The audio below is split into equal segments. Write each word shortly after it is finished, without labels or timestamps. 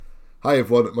Hi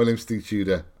everyone, my name's Steve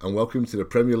Tudor and welcome to the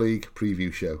Premier League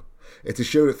Preview Show. It's a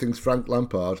show that thinks Frank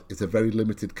Lampard is a very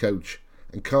limited coach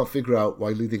and can't figure out why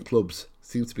leading clubs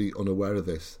seem to be unaware of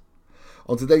this.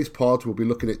 On today's pod we'll be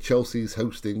looking at Chelsea's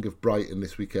hosting of Brighton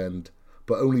this weekend,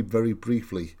 but only very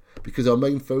briefly because our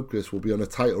main focus will be on a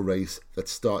title race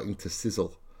that's starting to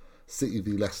sizzle. City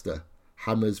v Leicester,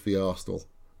 Hammers v Arsenal,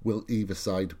 will either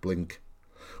side blink?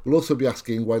 We'll also be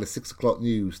asking why the 6 o'clock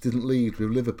news didn't lead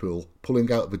with Liverpool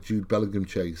pulling out of a Jude Bellingham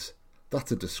chase.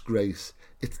 That's a disgrace.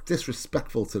 It's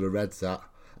disrespectful to the Reds, that.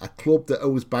 A club that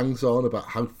always bangs on about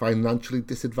how financially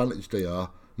disadvantaged they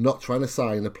are, not trying to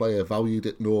sign a player valued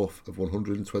at north of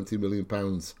 £120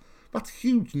 million. That's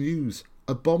huge news.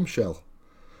 A bombshell.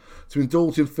 To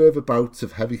indulge in further bouts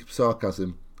of heavy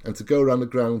sarcasm, and to go around the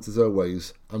grounds as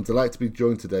always, I'm delighted to be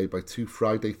joined today by two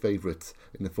Friday favourites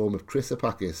in the form of Chris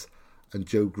Apakis and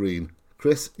Joe Green.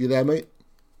 Chris, you there, mate?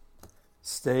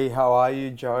 Steve, how are you?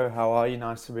 Joe, how are you?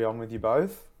 Nice to be on with you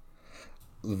both.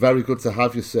 Very good to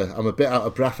have you, sir. I'm a bit out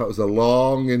of breath. That was a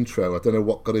long intro. I don't know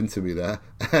what got into me there.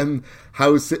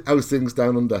 How's things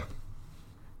down under?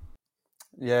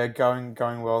 Yeah, going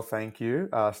well, thank you.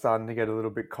 Starting to get a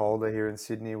little bit colder here in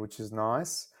Sydney, which is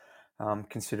nice,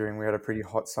 considering we had a pretty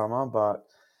hot summer. But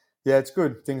yeah, it's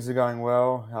good. Things are going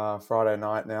well. Friday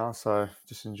night now, so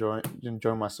just enjoying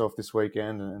myself this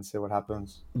weekend and see what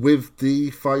happens. With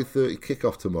the 5:30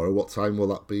 kickoff tomorrow, what time will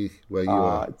that be where you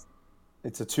are?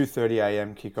 It's a 2:30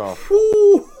 a.m. kickoff.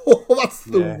 Ooh, that's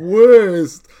the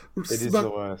worst. It is the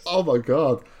worst. Oh my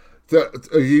god!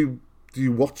 Do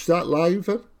you watch that live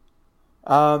then?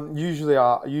 Usually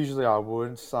I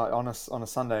would. So on a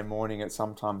Sunday morning, it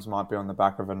sometimes might be on the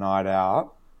back of a night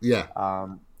out. Yeah.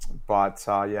 But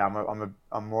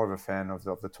I'm more of a fan of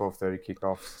the 12:30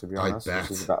 kickoffs, to be honest,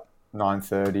 which is about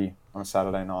 9:30 on a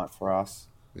Saturday night for us.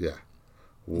 Yeah.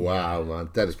 Wow, man,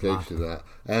 dedication to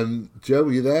that. Joe,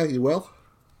 are you there? You well?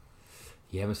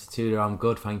 Yeah, Mr. Tudor, I'm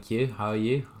good, thank you. How are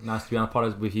you? Nice to be on a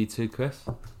pod with you too, Chris.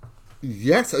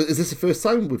 Yes. Is this the first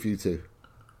time with you two?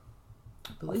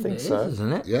 I think so,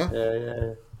 isn't it? Yeah.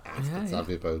 Yeah. It's good to have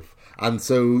you both. And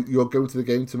so you're going to the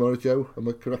game tomorrow, Joe? Am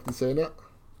I correct in saying that?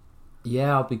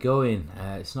 Yeah, I'll be going.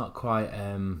 It's not quite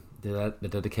the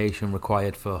dedication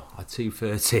required for a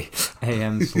 2:30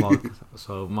 a.m. slog.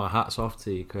 So my hat's off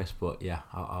to you, Chris. But yeah,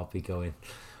 I'll be going.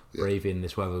 Braving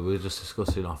this weather. We were just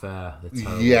discussing off air the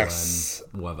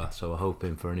terrible weather. So we're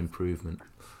hoping for an improvement.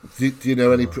 Do you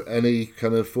know any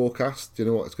kind of forecast? Do you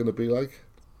know what it's going to be like?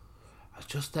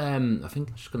 Just, I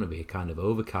think it's going to be a kind of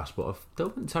overcast, but I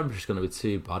don't think the temperature's going to be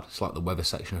too bad. It's like the weather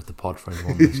section of the pod for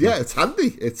anyone listening. Yeah, it's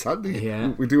handy. Yeah.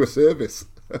 We do a service.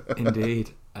 Indeed.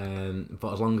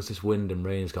 But as long as this wind and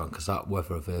rain's gone, because that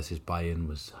weather versus Bayern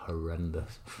was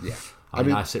horrendous. Yeah.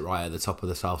 I sit right at the top of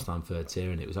the South Stand third tier,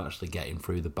 and it was actually getting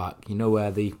through the back. You know where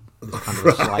there's kind of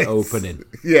a slight opening?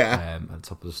 Yeah. At the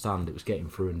top of the stand, it was getting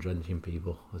through and drenching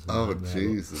people. Oh,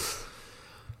 Jesus.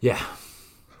 Yeah.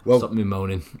 Well, stop me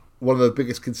moaning. One of the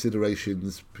biggest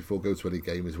considerations before going to any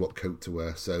game is what coat to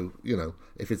wear. So,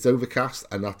 if it's overcast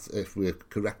and if we're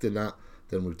correct in that,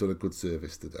 then we've done a good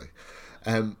service today.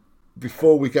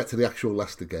 Before we get to the actual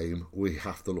Leicester game, we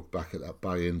have to look back at that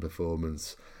Bayern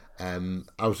performance.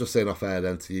 I was just saying off air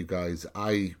then to you guys,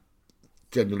 I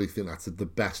genuinely think that's the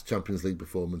best Champions League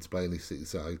performance by any City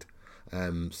side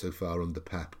so far under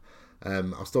Pep.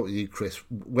 I'll start with you, Chris.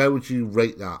 Where would you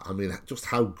rate that? I mean, just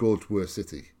how good were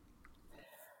City?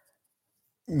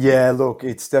 Yeah, look,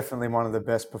 it's definitely one of the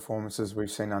best performances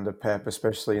we've seen under Pep,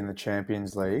 especially in the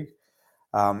Champions League.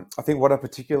 I think what I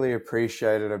particularly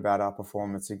appreciated about our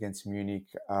performance against Munich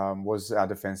was our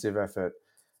defensive effort.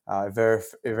 It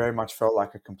very much felt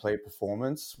like a complete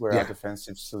performance where our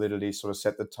defensive solidity sort of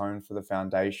set the tone for the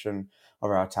foundation of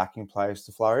our attacking players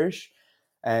to flourish.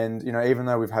 And, even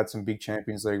though we've had some big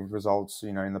Champions League results,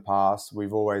 in the past,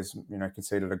 we've always,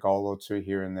 conceded a goal or two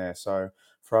here and there. So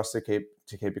for us to keep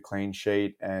a clean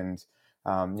sheet and,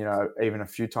 even a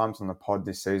few times on the pod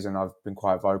this season, I've been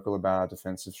quite vocal about our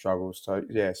defensive struggles. So,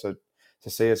 so to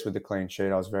see us with the clean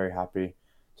sheet, I was very happy,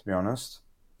 to be honest.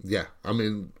 Yeah, I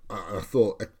mean, I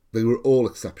thought they were all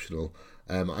exceptional.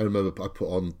 I remember I put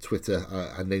on Twitter,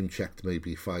 I name-checked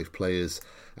maybe 5 players,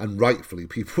 and rightfully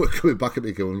people were coming back at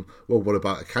me going, well, what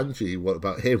about Akanji? What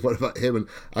about him? What about him? And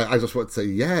I just want to say,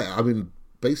 yeah, I mean,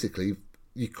 basically,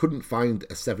 you couldn't find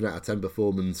a 7 out of 10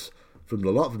 performance from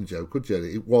a lot of them, Joe, could you?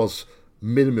 It was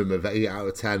minimum of 8 out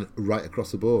of 10 right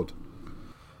across the board.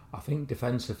 I think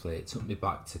defensively, it took me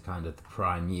back to kind of the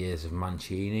prime years of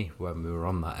Mancini when we were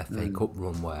on that FA Cup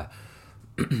run where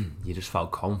you just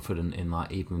felt confident in,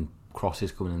 like, even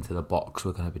crosses coming into the box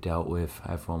were going to be dealt with.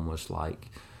 Everyone was like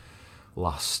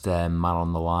last man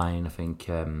on the line. I think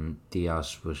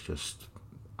Diaz was just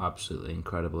absolutely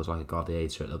incredible. It was like a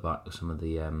gladiator at the back with some of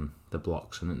the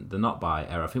blocks, and they're not by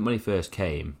error. I think when he first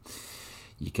came,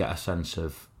 you get a sense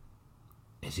of,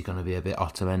 is he going to be a bit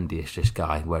Otamendi-ish, this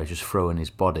guy, where he's just throwing his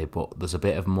body, but there's a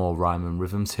bit of more rhyme and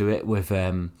rhythm to it with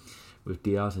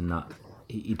Diaz in that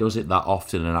he does it that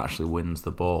often and actually wins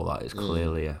the ball. That is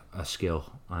clearly a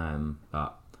skill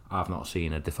that I've not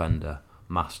seen a defender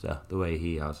master the way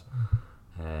he has.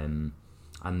 And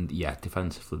yeah,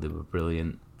 defensively they were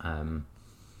brilliant.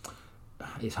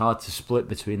 It's hard to split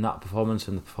between that performance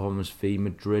and the performance v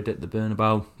Madrid at the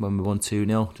Bernabeu when we won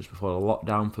 2-0 just before the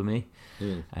lockdown for me.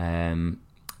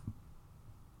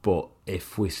 But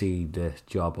if we see the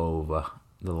job over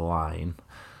the line,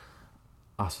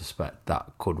 I suspect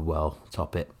that could well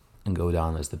top it and go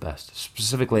down as the best.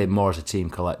 Specifically more as a team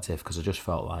collective, because I just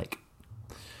felt like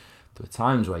there were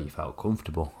times where you felt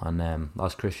comfortable, and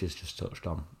as Chris has just touched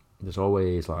on, there's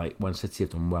always, like, when City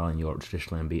have done well in Europe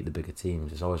traditionally and beat the bigger teams,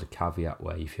 there's always a caveat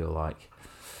where you feel like,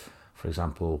 for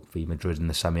example, v Madrid in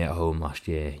the semi at home last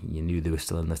year, you knew they were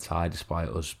still in the tie despite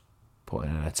us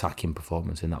putting an attacking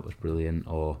performance in that was brilliant.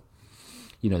 Or,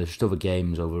 you know, there's just other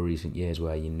games over recent years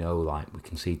where you know, like, we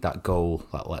concede that goal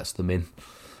that lets them in,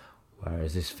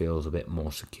 whereas this feels a bit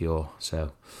more secure.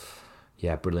 So,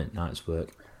 yeah, brilliant night's work.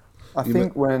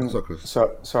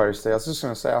 Sorry, Steve, I was just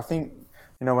going to say, I think,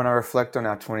 you know, when I reflect on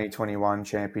our 2021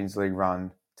 Champions League run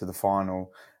to the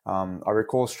final, I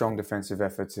recall strong defensive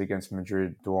efforts against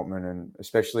Madrid, Dortmund, and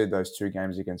especially those two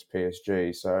games against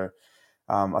PSG. So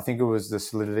I think it was the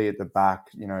solidity at the back,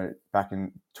 you know, back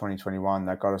in 2021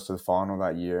 that got us to the final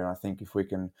that year. And I think if we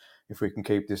can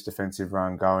keep this defensive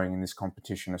run going in this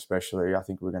competition, especially, I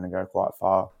think we're going to go quite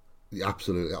far. Yeah,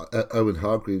 absolutely. Owen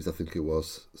Hargreaves, I think it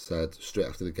was, said straight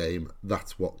after the game,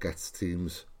 that's what gets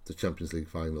teams to Champions League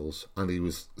finals, and he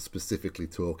was specifically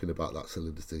talking about that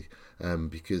solidity,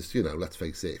 because, you know, let's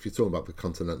face it, if you're talking about the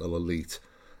continental elite,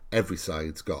 every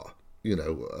side's got, you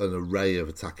know, an array of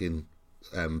attacking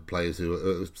players who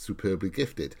are superbly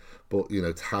gifted, but, you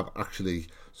know, to have actually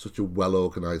such a well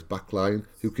organised backline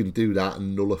who can do that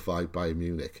and nullify Bayern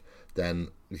Munich, then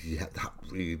yeah, that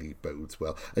really bodes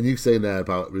well. And you saying there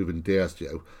about Ruben Diaz,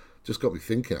 Joe, just got me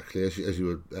thinking actually as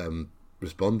you were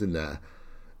responding there.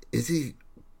 Is he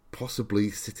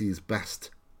possibly City's best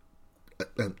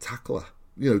tackler?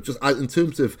 You know, just in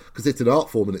terms of, because it's an art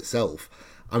form in itself.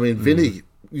 I mean, Vinny,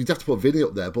 you'd have to put Vinny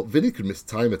up there, but Vinny can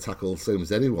time a tackle the same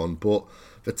as anyone. But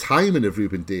the timing of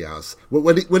Ruben Diaz,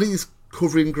 when he's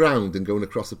covering ground and going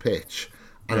across a pitch,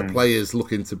 and a player's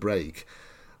looking to break,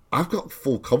 I've got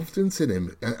full confidence in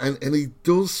him, and he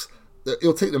does.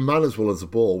 He'll take the man as well as the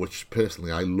ball, which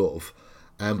personally I love.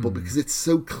 But because it's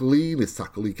so clean, his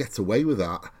tackle, he gets away with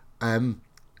that.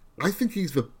 I think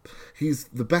he's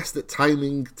the best at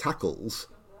timing tackles,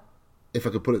 if I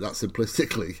could put it that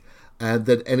simplistically,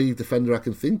 than any defender I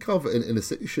can think of in a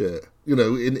City shirt. You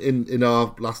know, in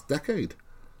our last decade.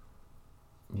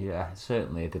 Yeah, it's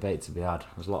certainly a debate to be had.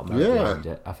 There's a lot of merit behind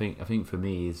it. I think for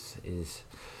me is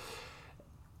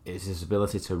his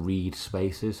ability to read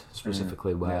spaces,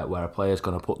 specifically where a player's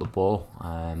going to put the ball,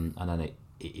 and then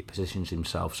he positions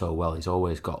himself so well. He's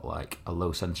always got like a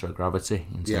low centre of gravity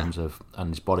in terms of, and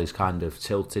his body's kind of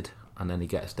tilted, and then he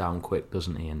gets down quick,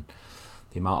 doesn't he? And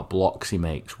the amount of blocks he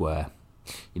makes, where,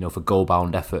 you know, for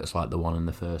goal-bound efforts like the one in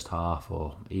the first half,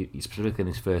 or specifically in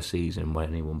his first season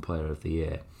when he won Player of the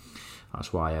Year.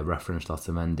 That's why I referenced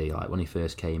Otamendi. Like when he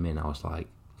first came in, I was like,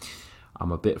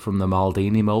 I'm a bit from the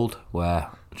Maldini mould, where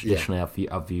traditionally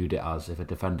I've viewed it as if a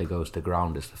defender goes to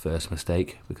ground, it's the first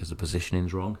mistake because the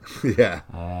positioning's wrong. Yeah.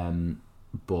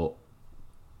 But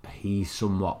he's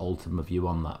somewhat altered my view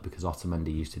on that, because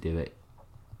Otamendi used to do it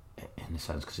in a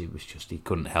sense because he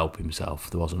couldn't help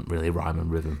himself. There wasn't really rhyme and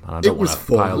rhythm. And I don't it was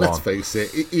fun, let's face it.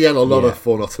 He had a lot of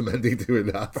fun, Otamendi, doing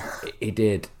that. He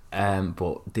did.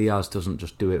 But Diaz doesn't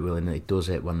just do it willingly. He does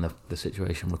it when the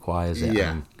situation requires it.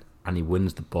 Yeah. And he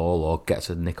wins the ball or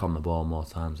gets a nick on the ball more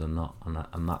times than not.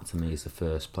 And that to me is the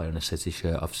first player in a City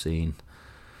shirt I've seen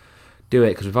do it,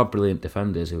 because we've had brilliant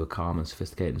defenders who are calm and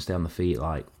sophisticated and stay on the feet,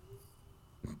 like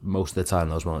most of the time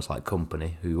those moments, like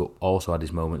Company, who also had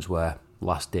his moments where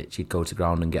last ditch he'd go to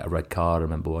ground and get a red card. I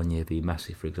remember one year v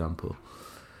Messi, for example.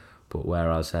 But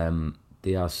whereas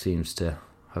Diaz seems to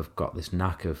have got this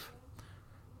knack of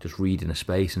just reading a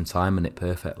space and timing it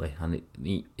perfectly, and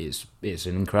it's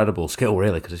an incredible skill,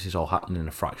 really, because this is all happening in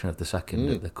a fraction of the second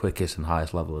at the quickest and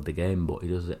highest level of the game. But he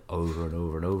does it over and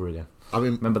over and over again. I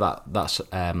mean, remember that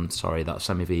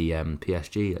semi v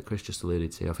PSG that Chris just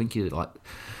alluded to. I think he did it like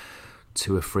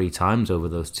 2 or 3 times over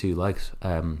those 2 legs.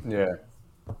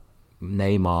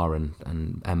 Neymar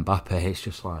and Mbappe, it's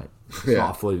just like it's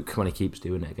not a fluke when he keeps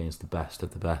doing it against the best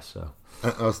of the best. So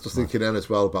I was just thinking then as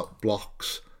well about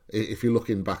blocks. If you're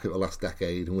looking back at the last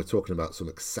decade, and we're talking about some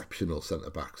exceptional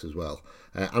centre-backs as well,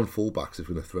 and full-backs if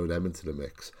we're going to throw them into the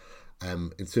mix,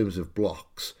 in terms of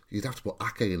blocks, you'd have to put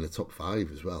Ake in the top 5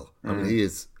 as well. I mean, he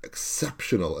is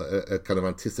exceptional at kind of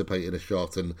anticipating a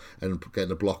shot and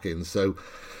getting a block in. So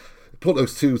put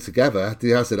those two together,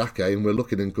 Diaz and Ake, and we're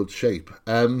looking in good shape.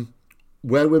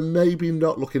 Where we're maybe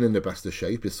not looking in the best of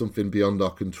shape is something beyond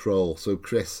our control. So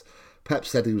Chris, Pep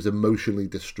said he was emotionally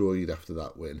destroyed after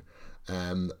that win.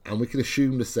 And we can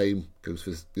assume the same goes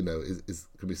for,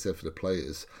 can be said for the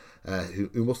players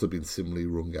who must have been similarly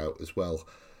wrung out as well.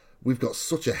 We've got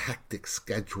such a hectic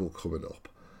schedule coming up.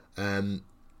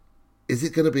 Is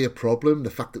it going to be a problem,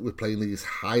 the fact that we're playing these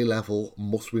high-level,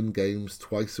 must-win games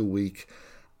twice a week?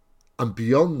 And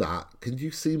beyond that, can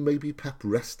you see maybe Pep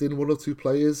resting one or two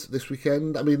players this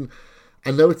weekend? I mean,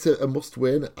 I know it's a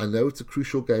must-win. I know it's a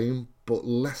crucial game, but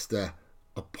Leicester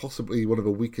are possibly one of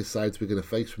the weakest sides we're going to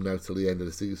face from now till the end of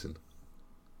the season.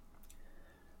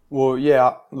 Well,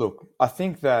 yeah, look, I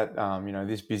think that,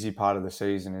 this busy part of the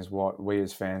season is what we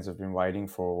as fans have been waiting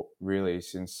for really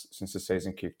since the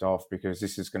season kicked off, because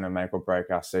this is going to make or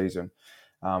break our season,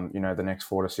 the next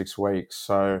 4 to 6 weeks.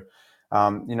 So,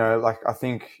 I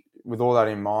think with all that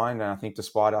in mind, and I think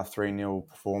despite our 3-0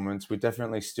 performance, we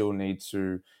definitely still need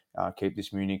to keep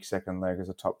this Munich second leg as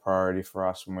a top priority for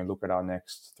us when we look at our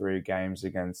next 3 games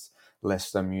against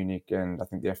Leicester, Munich, and I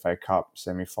think the FA Cup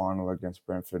semi-final against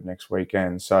Brentford next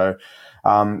weekend. So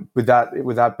with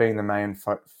that being the main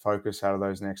focus out of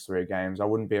those next 3 games, I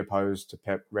wouldn't be opposed to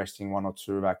Pep resting 1 or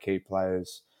 2 of our key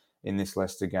players in this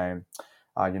Leicester game.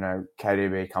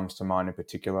 KDB comes to mind in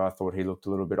particular. I thought he looked a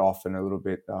little bit off and a little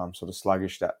bit sort of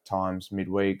sluggish at times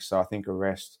midweek. So I think a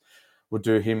rest would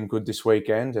do him good this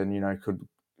weekend, and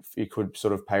he could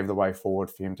sort of pave the way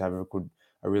forward for him to have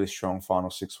a really strong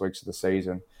final 6 weeks of the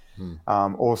season.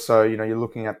 Also, you're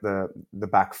looking at the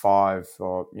back 5,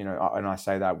 and I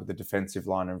say that with the defensive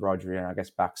line of Rodri, and I guess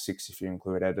back 6 if you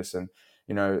include Ederson.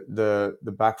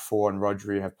 The back 4 and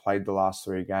Rodri have played the last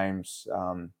 3 games,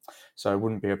 so I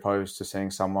wouldn't be opposed to seeing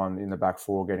someone in the back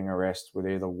 4 getting a rest with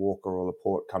either Walker or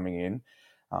Laporte coming in,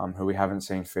 who we haven't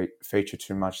seen feature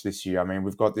too much this year. I mean,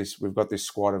 we've got this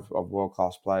squad of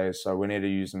world-class players, so we need to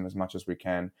use them as much as we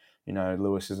can.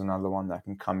 Lewis is another one that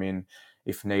can come in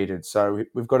if needed. So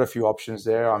we've got a few options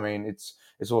there. I mean,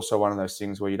 it's also one of those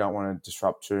things where you don't want to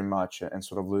disrupt too much and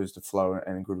sort of lose the flow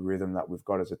and good rhythm that we've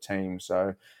got as a team.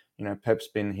 So, Pep's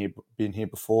been here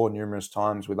before numerous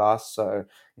times with us. So,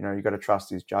 you've got to trust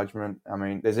his judgment. I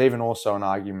mean, there's even also an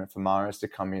argument for Mahrez to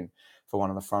come in for one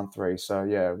of the front 3. So,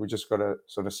 yeah, we just got to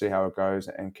sort of see how it goes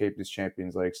and keep this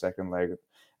Champions League second leg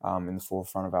in the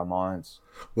forefront of our minds.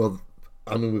 Well,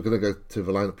 I mean, we're going to go to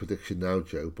the lineup prediction now,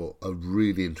 Joe, but a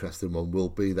really interesting one will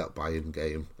be that Bayern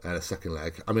game and a second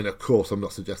leg. I mean, of course, I'm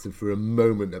not suggesting for a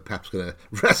moment that Pep's going to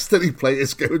rest any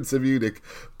players going to Munich,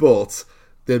 but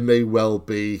there may well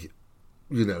be,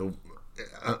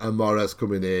 a Mahrez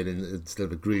coming in instead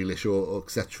of a Grealish or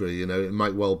etc. It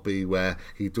might well be where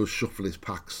he does shuffle his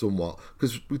pack somewhat,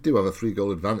 because we do have a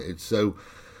 3-goal advantage. So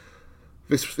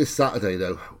this Saturday,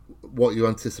 though, what are you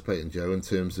anticipating, Joe, in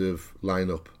terms of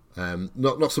lineup?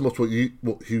 Not so much who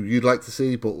you'd like to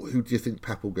see, but who do you think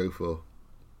Pep will go for?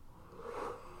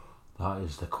 That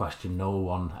is the question no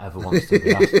one ever wants to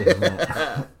be asked, isn't it?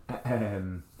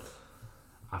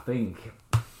 I think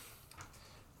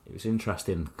it was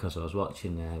interesting because I was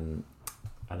watching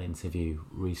an interview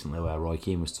recently where Roy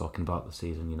Keane was talking about the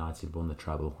season United won the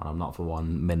treble, and I'm not for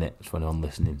 1 minute for anyone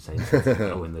listening saying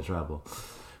they'll win the treble,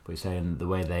 but he's saying the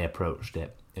way they approached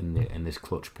it in this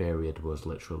clutch period was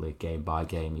literally game by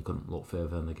game. You couldn't look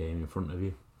further than the game in front of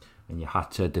you, and you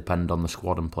had to depend on the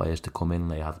squad and players to come in.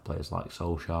 They had players like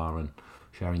Solskjaer and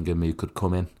Sheringham who could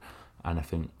come in, and I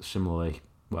think similarly,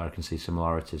 where I can see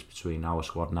similarities between our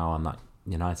squad now and that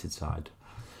United side,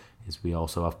 is we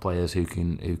also have players who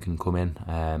can come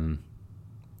in,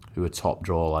 who are top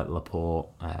draw like Laporte,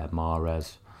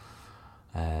 Mahrez.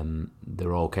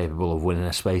 They're all capable of winning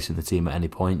a space in the team at any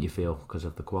point, you feel, because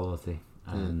of the quality.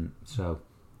 So,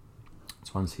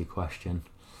 to answer your question,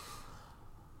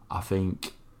 I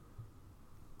think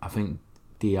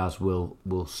Diaz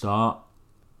will start.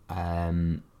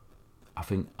 I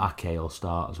think Ake will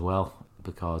start as well,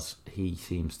 because he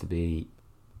seems to be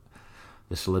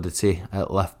the solidity at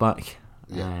left back.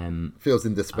 Feels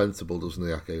indispensable, doesn't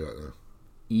he, Ake, right now?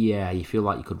 Yeah, you feel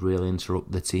like you could really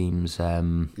interrupt the team's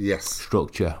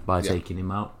structure by taking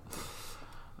him out.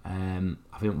 I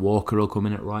think Walker will come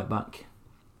in at right back,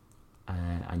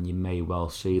 and you may well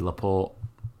see Laporte,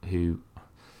 who,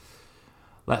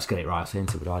 let's get it right, saying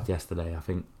to Brad yesterday, I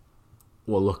think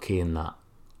we're lucky in that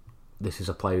this is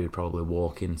a player who'd probably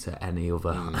walk into any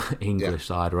other English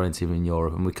side or any team in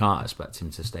Europe, and we can't expect him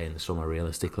to stay in the summer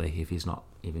realistically if he's not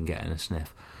even getting a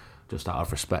sniff, just out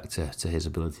of respect to his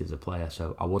ability as a player.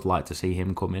 So I would like to see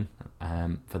him come in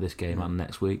for this game and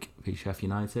next week v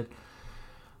Sheffield United.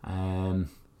 I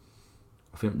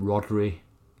think Rodri,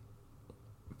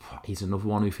 he's another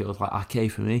one who feels like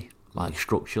Ake for me. Like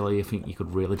structurally, I think you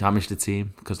could really damage the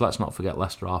team, because let's not forget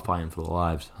Leicester are fighting for their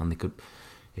lives, and they could,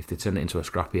 if they turn it into a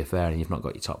scrappy affair and you've not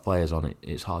got your top players on it,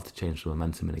 it's hard to change the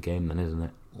momentum in a game then, isn't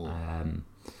it? Do you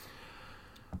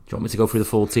want me to go through the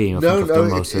full team? I think I've done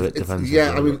most of it defensively.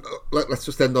 Yeah, I mean, let's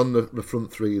just end on the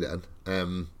front three then.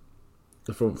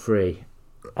 The front three.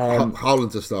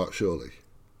 Haaland to start, surely.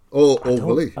 Or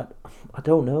will he? I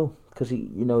don't know, because he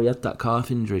had that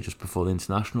calf injury just before the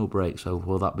international break, so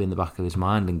will that be in the back of his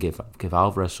mind and give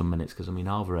Alvarez some minutes? Because, I mean,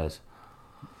 Alvarez,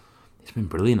 he's been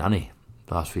brilliant, hasn't he,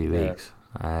 the last few weeks?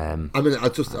 I mean, I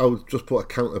would just put a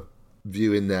counter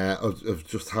view in there of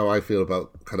just how I feel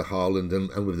about kind of Haaland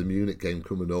and with the Munich game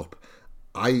coming up.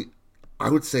 I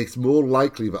would say it's more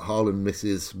likely that Haaland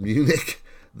misses Munich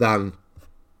than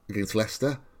against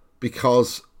Leicester,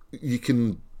 because you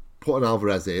can put an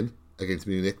Alvarez in against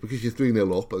Munich because you're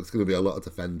 3-0 up, but it's going to be a lot of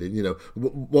defending.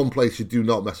 One place you do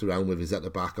not mess around with is at the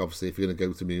back, obviously, if you're going to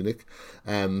go to Munich.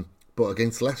 But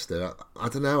against Leicester, I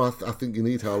don't know. I think you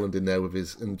need Haaland in there with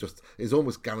his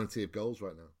almost guarantee of goals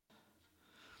right now.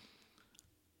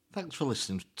 Thanks for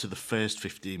listening to the first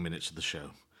 15 minutes of the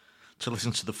show. To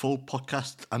listen to the full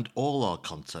podcast and all our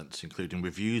contents, including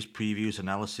reviews, previews,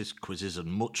 analysis, quizzes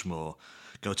and much more,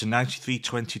 go to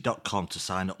 9320.com to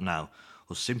sign up now,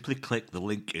 or simply click the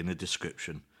link in the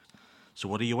description. So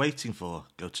what are you waiting for?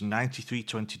 Go to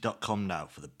 9320.com now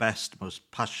for the best,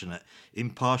 most passionate,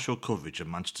 impartial coverage of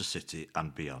Manchester City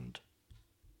and beyond.